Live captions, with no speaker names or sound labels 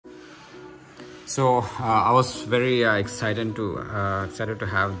I was very excited to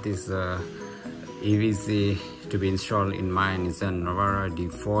have this EVC to be installed in my Nissan Navara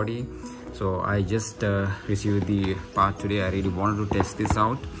D40. So I just received the part today. I really wanted to test this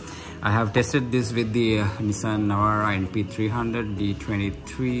out. I have tested this with the Nissan Navara NP300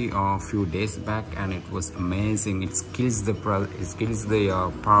 D23 a few days back, and it was amazing. It kills the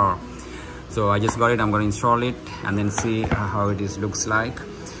power. So I just got it. I'm going to install it and then see how it looks like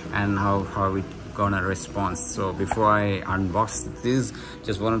and how it gonna respond. So before I unbox this,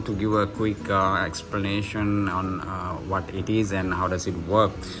 just wanted to give a quick explanation on what it is and how does it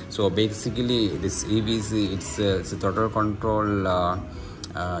work. So basically, this EVC, it's a throttle control.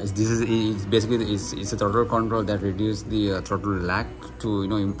 It's a throttle control that reduces the throttle lag to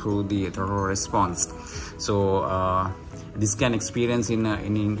improve the throttle response. So this can experience in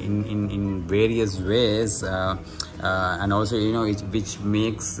various ways, and also which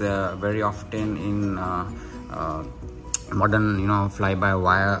makes very often in modern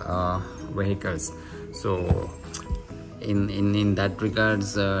fly-by-wire vehicles. So in that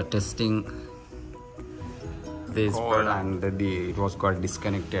regards, testing this and it was got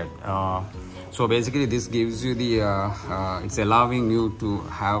disconnected. So basically this gives you the it's allowing you to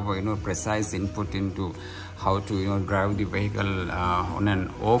have precise input into how to drive the vehicle on an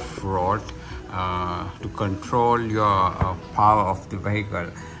off-road, to control your power of the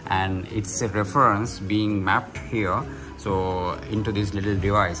vehicle, and it's a reference being mapped here so into these little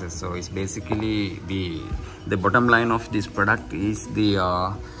devices. So it's basically the bottom line of this product is the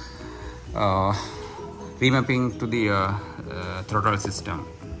remapping to the throttle system.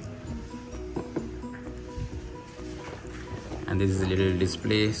 And this is a little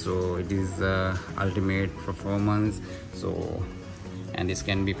display, so it is ultimate performance. So, and this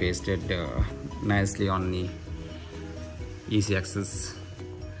can be pasted nicely on the easy access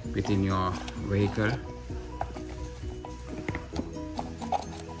within your vehicle.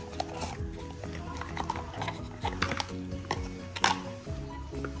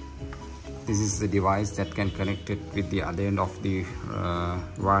 This is the device that can connect it with the other end of the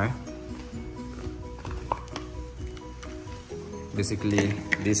wire. Basically,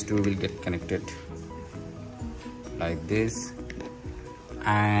 these two will get connected like this,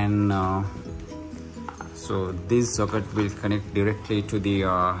 and so this socket will connect directly to the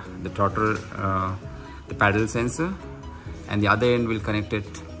throttle, the paddle sensor, and the other end will connect it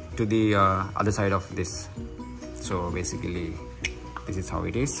to the other side of this. So basically, this is how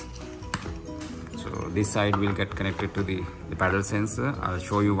it is. So this side will get connected to the paddle sensor. I'll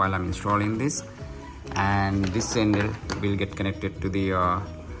show you while I'm installing this. And this end will get connected to the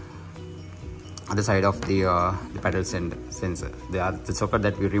other side of the paddle sensor. The socket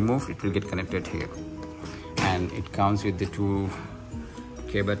that we remove, it will get connected here, and it comes with the two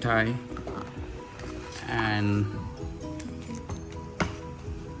cable tie and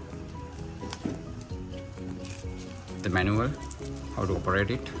the manual how to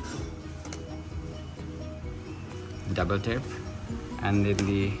operate it, double tape, and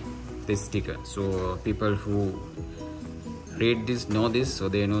then this sticker. So people who read this know this, so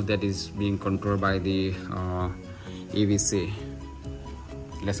they know that is being controlled by the EVC.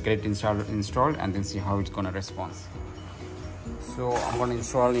 Let's get it installed and then see how it's gonna respond. So I'm gonna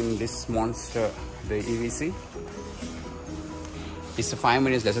install in this monster the EVC. It's a 5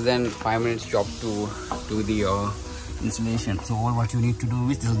 minutes, lesser than 5 minutes job to do the installation. So all what you need to do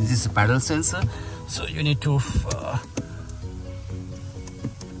is this is a paddle sensor. So you need to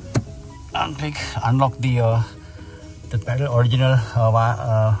unlock the paddle original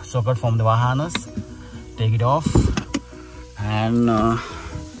socket from the wire harness, take it off, and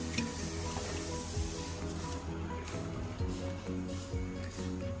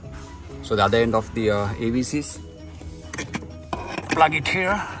so the other end of the EVCs, plug it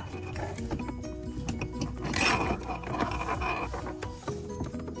here.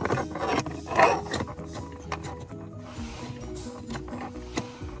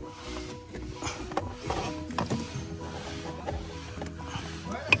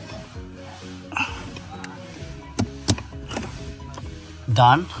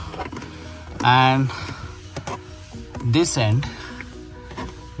 Done. And this end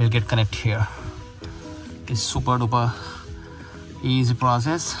will get connected here. It's super duper easy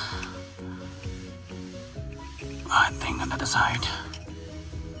process. I think another side.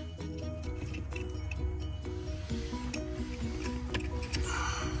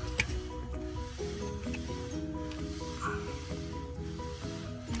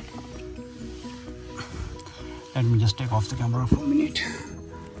 Let me just take off the camera for a minute.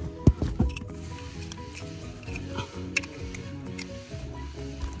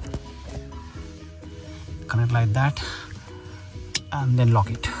 connect like that and then lock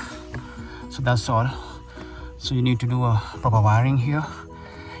it. So that's all. So you need to do a proper wiring here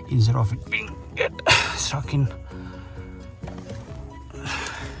instead of it being get stuck in.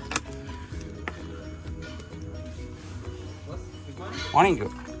 Morning,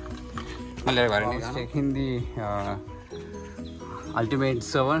 you. Taking the Ultimate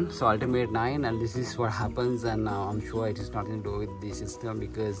 7, so Ultimate 9, and this is what happens. And I'm sure it is nothing to do with the system,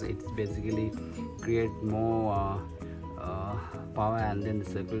 because it basically create more power and then the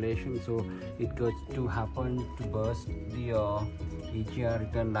circulation. So it got to happen to burst the EGR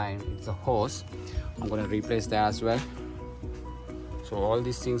return line. It's a hose. I'm going to replace that as well. So all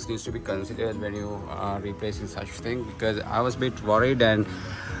these things needs to be considered when you are replacing such thing, because I was a bit worried, and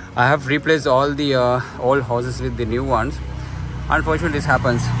I have replaced all the old hoses with the new ones. Unfortunately this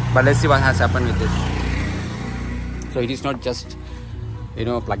happens, but let's see what has happened with this. So it is not just, you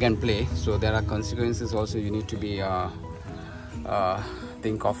know, plug and play. So there are consequences also you need to be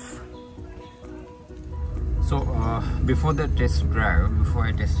think of. So before the test drive, before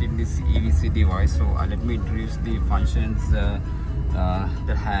I tested this EVC device, so let me introduce the functions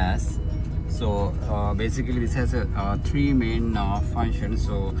that has. So basically this has a 3 main functions.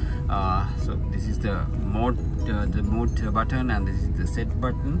 So so this is the mode button, and this is the set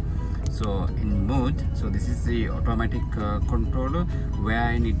button. So in mode, so this is the automatic controller,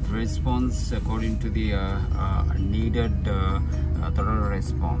 wherein it responds according to the needed throttle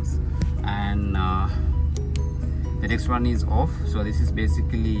response. And the next one is off. So this is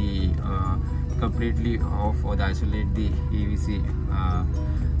basically completely off, or the isolate the EVC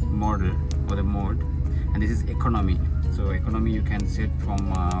model or the mode. And this is economy. So economy you can set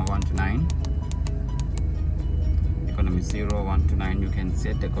from 1 to 9. Economy 0, 1 to 9 you can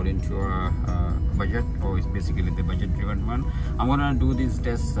set according to your budget, or it's basically the budget driven one. I'm gonna do these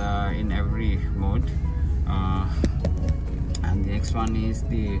tests in every mode. And the next one is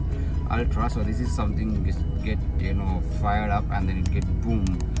the ultra. So this is something get, you know, fired up and then it get boom.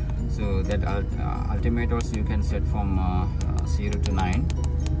 So that ultimate also you can set from 0 to 9.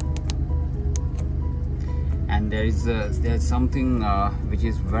 And there's something which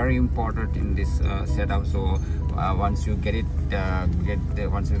is very important in this setup. So once you get it,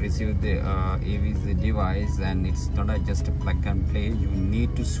 once you receive the EVC device, and it's not just a plug and play, you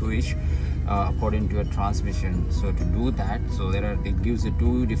need to switch according to your transmission. So to do that, so it gives you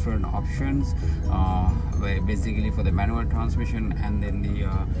 2 different options, where basically for the manual transmission and then the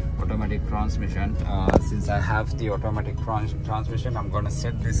automatic transmission. Since I have the automatic transmission, I'm going to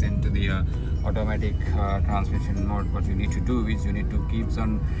set this into the automatic transmission mode. What you need to do is you need to keep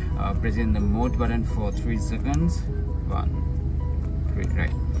on pressing the mode button for 3 seconds. 1, 3,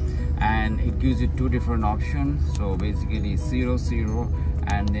 right? And it gives you 2 different options. So basically 0, 0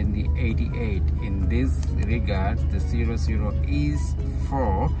 and then the 88. In this regards, the 00 is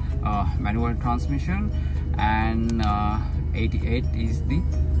for manual transmission, and 88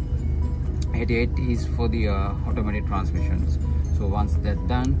 is for the automatic transmissions. So once that's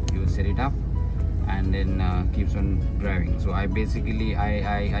done, you set it up and then keeps on driving. So I basically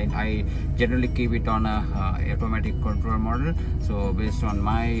I generally keep it on a automatic control model. So based on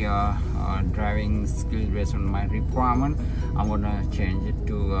my driving skill, based on my requirement, I'm gonna change it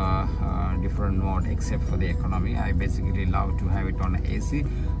to different mode, except for the economy. I basically love to have it on AC,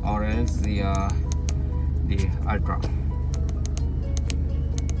 or else the ultra.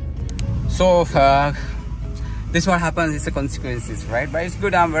 So this what happens is the consequences, right? But it's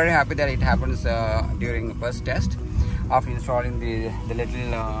good. I'm very happy that it happens during the first test after installing the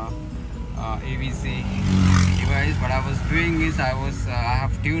little EVC device. What I was doing is I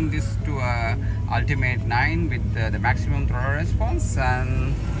have tuned this to Ultimate 9 with the maximum throttle response,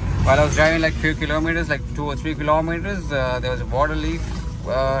 and while I was driving like few kilometers, like 2 or 3 kilometers, there was a water leak.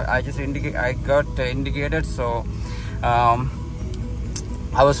 I got indicated. So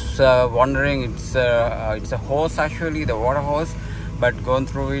I was wondering, it's a hose, actually the water hose, but going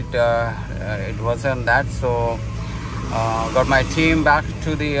through it, it wasn't that. So got my team back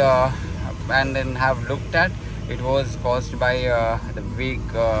to the and then have looked at. It was caused by the weak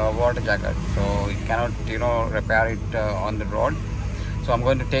water jacket, so it cannot, you know, repair it on the road. So I'm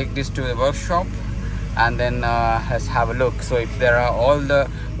going to take this to the workshop and then let's have a look. So if there are all the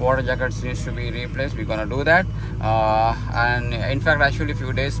water jackets needs to be replaced, we're gonna do that. And in fact, actually a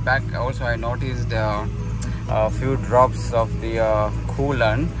few days back also I noticed a few drops of the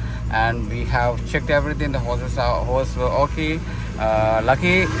coolant, and we have checked everything. The hose were okay.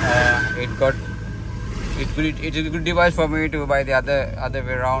 Lucky it's a good device for me to buy the other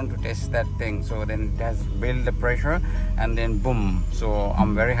way around to test that thing. So then it has built the pressure and then boom. So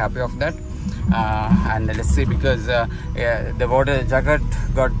I'm very happy of that. and let's see, because yeah, the water jacket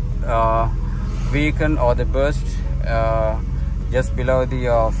got weakened or the burst just below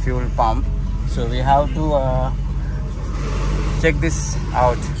the fuel pump. So we have to check this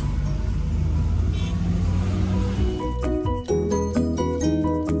out.